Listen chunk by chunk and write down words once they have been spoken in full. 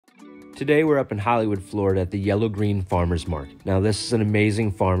Today we're up in Hollywood, Florida at the Yellow Green Farmers Market. Now this is an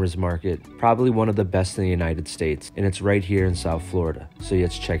amazing farmers market, probably one of the best in the United States, and it's right here in South Florida, so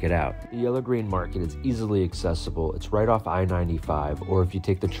let's check it out. The Yellow Green Market is easily accessible. It's right off I-95, or if you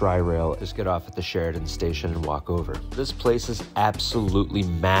take the Tri-Rail, just get off at the Sheridan station and walk over. This place is absolutely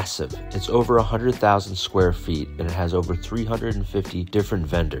massive. It's over 100,000 square feet, and it has over 350 different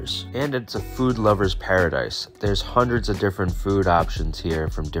vendors. And it's a food lover's paradise. There's hundreds of different food options here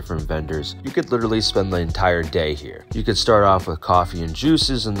from different vendors. You could literally spend the entire day here. You could start off with coffee and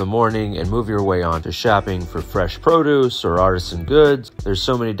juices in the morning and move your way on to shopping for fresh produce or artisan goods. There's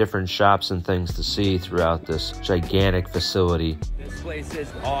so many different shops and things to see throughout this gigantic facility. This place is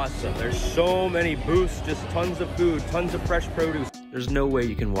awesome. There's so many booths, just tons of food, tons of fresh produce. There's no way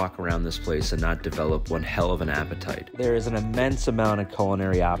you can walk around this place and not develop one hell of an appetite. There is an immense amount of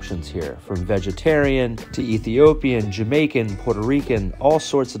culinary options here, from vegetarian to Ethiopian, Jamaican, Puerto Rican, all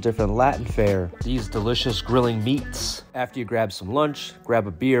sorts of different Latin fare. These delicious grilling meats. After you grab some lunch, grab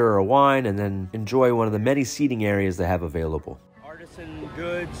a beer or a wine, and then enjoy one of the many seating areas they have available. Artisan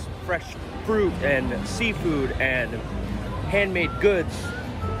goods, fresh fruit and seafood and handmade goods.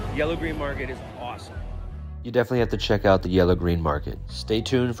 Yellow Green Market is awesome. You definitely have to check out the Yellow Green Market. Stay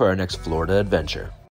tuned for our next Florida adventure.